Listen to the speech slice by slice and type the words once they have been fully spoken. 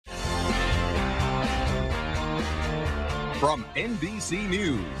From NBC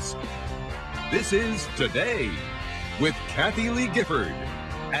News, this is Today with Kathie Lee Gifford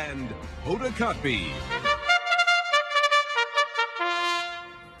and Hoda Kotb.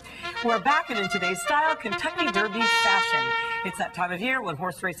 We're back and in today's style, Kentucky Derby fashion. It's that time of year when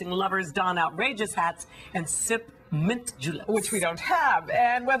horse racing lovers don outrageous hats and sip mint juleps. Which we don't have.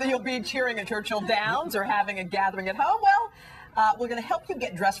 And whether you'll be cheering at Churchill Downs or having a gathering at home, well, we're going to help you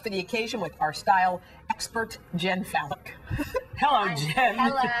get dressed for the occasion with our style expert, Jen Fallick. Hello, Jen.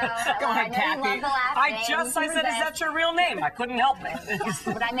 Hello. Go ahead, Kathie. I said, is that your real name? I couldn't help it.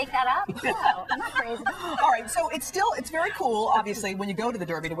 Would I make that up? No, I'm not crazy. All right, so it's very cool, obviously, when you go to the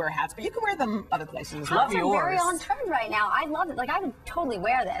Derby to wear hats, but you can wear them other places. Love Hats are yours. very on trend right now. I love it. Like, I would totally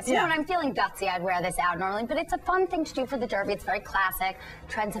wear this. You know, when I'm feeling gutsy, I'd wear this out normally, but it's a fun thing to do for the Derby. It's very classic.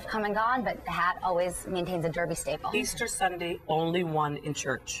 Trends have come and gone, but the hat always maintains a Derby staple. Easter Sunday, only one in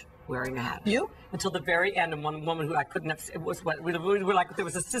church wearing a hat. You? Until the very end, and one woman who I couldn't have, it was what, we were like, there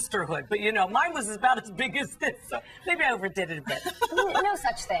was a sisterhood, but you know, mine was about as big as this, so maybe I overdid it a bit. No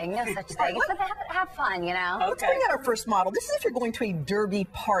such thing, no such thing. It's have fun, you know? Let's bring out our first model. This is if you're going to a Derby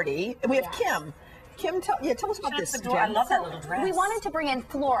party, and we have Kim. Kim, tell us about this. I love that little dress. We wanted to bring in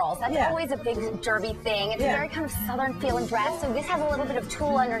florals. That's always a big Derby thing. It's a very kind of southern feeling dress. So this has a little bit of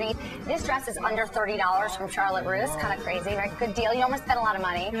tulle underneath. This dress is under $30 from Charlotte Russe. Kind of crazy, right? Good deal. You almost spent a lot of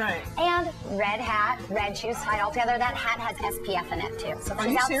money. Right. And red hat, red shoes tied all together. That hat has SPF in it too. So if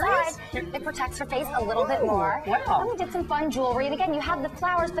she's outside, it protects her face a little bit more. Wow. And we did some fun jewelry. And again, you have the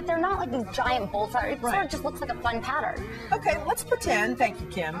flowers, but they're not like these giant bolts. It sort of just looks like a fun pattern. Okay, let's pretend, thank you,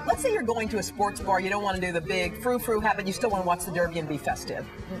 Kim. Let's say you're going to a sports bar. You don't want to do the big frou-frou hat, but you still want to watch the Derby and be festive.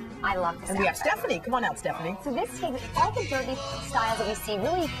 I love this. And we have Stephanie. Come on out, Stephanie. So this takes all the Derby styles that we see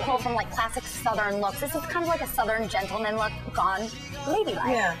really pull from like classic Southern looks. This is kind of like a Southern gentleman look gone ladylike.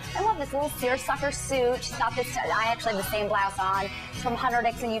 Yeah. I love this little seersucker suit. She's got this. I actually have the same blouse on. It's from Hunter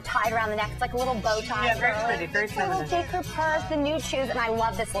Dixon. You tie it around the neck. It's like a little bow tie. Yeah, very pretty, very feminine. Little J.Crew purse, the nude shoes, and I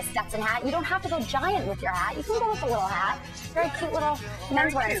love this little Stetson hat. You don't have to go giant with your hat. You can go with a little hat. Very cute little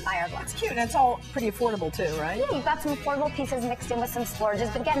menswear inspired look. It's cute, and it's all pretty affordable too, right? Yeah, you've got some affordable pieces mixed in with some splurges,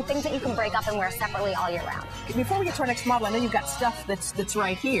 but again, things that you can break up and wear separately all year round. Before we get to our next model, I know you've got stuff that's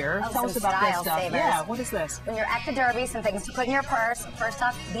right here. Tell us about this stuff. Savers. Yeah, what is this? When you're at the Derby, some things to put in your purse. First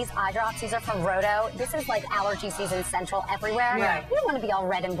up, these eye drops. These are from Roto. This is like allergy season central everywhere. Right. You don't want to be all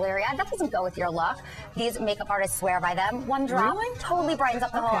red and bleary eyed. That doesn't go with your look. These makeup artists swear by them. One drop totally brightens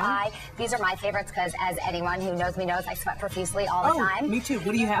up the whole eye. These are my favorites because, as anyone who knows me knows, I sweat profusely all the time. Me too.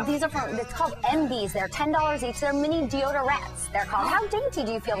 What do you have? These are from, it's called MBs. They're $10 each. They're mini deodorettes. They're called. How dainty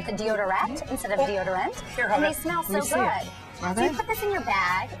do you feel with a deodorette instead of deodorant? And they smell so good. So you put this in your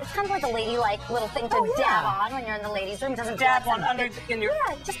bag. It's kind of like a ladylike little thing to dab on when you're in the ladies' room. It doesn't dab on under in your.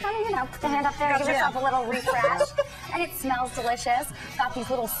 Yeah, just kind of, you know, put the hand up there, give yourself a little refresh. And it smells delicious. Got these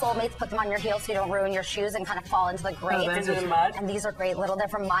little Solemates, put them on your heels so you don't ruin your shoes and kind of fall into the grate. Into the mud. And these are great little, they're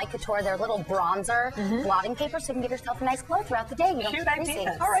from My Couture. They're little bronzer blotting paper so you can give yourself a nice glow throughout the day. You don't Cute get greasy.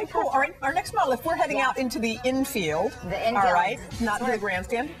 idea. All right, cool. All right, our next model, if we're heading out into the infield. The infield. All right, not to the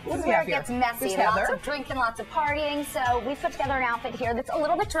grandstand. What do we Where have it here? gets messy, lots of drinking, lots of partying. So we put together an outfit here that's a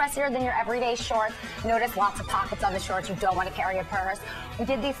little bit dressier than your everyday short. Notice lots of pockets on the shorts. You don't want to carry a purse. We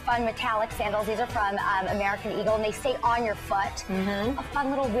did these fun metallic sandals. These are from American Eagle, and they stay on your foot. A fun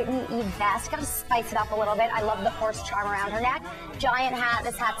little Whitney Eve vest. Got to spice it up a little bit. I love the horse charm around her neck. Giant hat.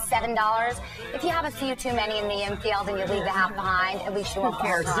 This hat's $7. If you have a few too many in the infield and you leave the hat behind, at least you won't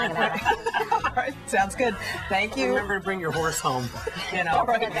fall crying about it. All right, sounds good. Thank you. Remember to bring your horse home. You know.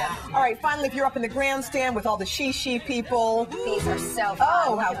 All right, finally, if you're up in the grandstand with all the she people. These are so fun.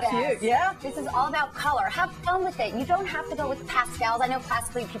 Oh, how cute. Yeah. This is all about color. Have fun with it. You don't have to go with pastels. I know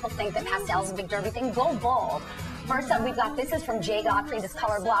classically people think that pastels is a big Derby thing. Go bold. First up, we've got, this is from Jay Godfrey, this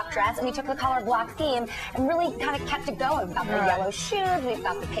color block dress, and we took the color block theme and really kind of kept it going. We've got the yellow shoes, we've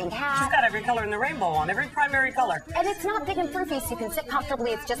got the pink hat. She's got every color in the rainbow on, every primary color. And it's not big and froofy, so you can sit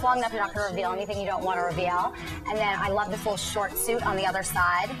comfortably. It's just long enough you're not going to reveal anything you don't want to reveal. And then I love this little short suit on the other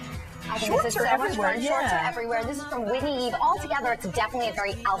side. I think Shorts this is are so much everywhere, fun. Shorts are everywhere. This is from Whitney Eve. Altogether, it's definitely a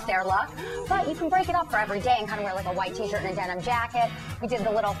very out there look, but you can break it up for every day and kind of wear like a white t-shirt and a denim jacket. We did the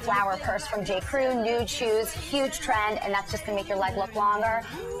little flower purse from J.Crew, nude shoes, huge trend, and that's just going to make your leg look longer.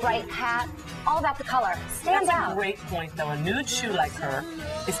 Bright hat, all about the color. Stands out. That's a great point, though. A nude shoe like her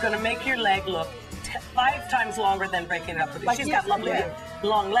is going to make your leg look 5 times longer than breaking it up. Because she's got lovely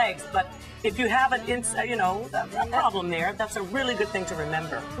long legs, but if you have a problem there, that's a really good thing to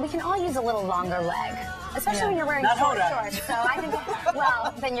remember. We can all use a little longer leg. especially when you're wearing Not short Hoda. shorts. So I think,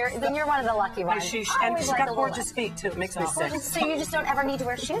 well, then you're one of the lucky ones. And I always she's like got a little gorgeous feet too. It makes me sick. So you just don't ever need to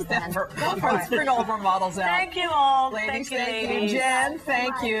wear shoes then. Never. Let's bring all of our models out. Thank you all. Ladies, thank you, thank ladies. you. Jen,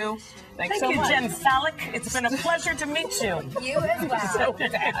 thank you. Thanks so Thank you, much. Jen Fallick. It's been a pleasure to meet you. You as well. So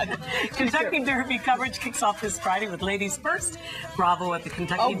bad. Kentucky Derby coverage kicks off this Friday with Ladies First. Bravo at the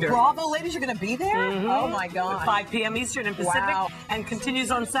Kentucky Derby. Bravo, ladies, you're going to be there? Oh, my God. 5 p.m. Eastern and Pacific. Wow. And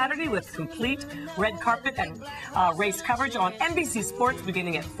continues on Saturday with complete red carpet and race coverage on NBC Sports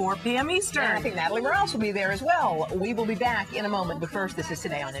beginning at 4 p.m. Eastern. And I think Natalie Morales will be there as well. We will be back in a moment, but first, this is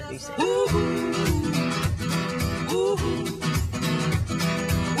Today on NBC.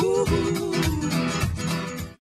 Ooh.